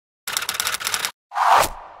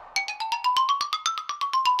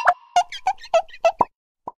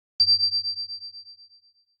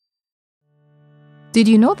Did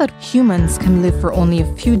you know that humans can live for only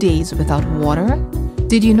a few days without water?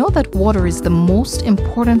 Did you know that water is the most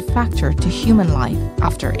important factor to human life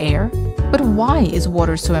after air? But why is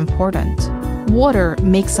water so important? Water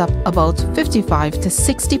makes up about 55 to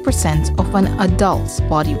 60% of an adult's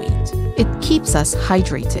body weight. It keeps us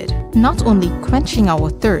hydrated, not only quenching our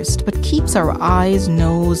thirst, but keeps our eyes,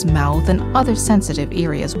 nose, mouth, and other sensitive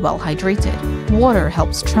areas well hydrated. Water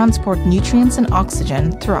helps transport nutrients and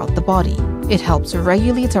oxygen throughout the body. It helps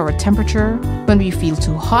regulate our temperature. When we feel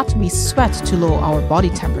too hot, we sweat to lower our body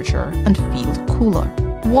temperature and feel cooler.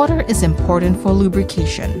 Water is important for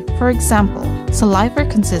lubrication. For example, saliva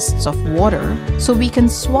consists of water, so we can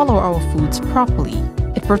swallow our foods properly.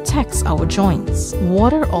 It protects our joints.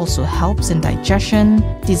 Water also helps in digestion,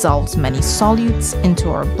 dissolves many solutes into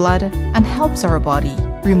our blood, and helps our body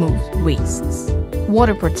remove wastes.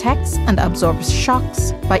 Water protects and absorbs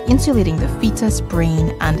shocks by insulating the fetus,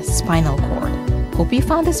 brain, and spinal cord. Hope you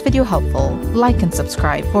found this video helpful. Like and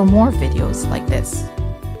subscribe for more videos like this.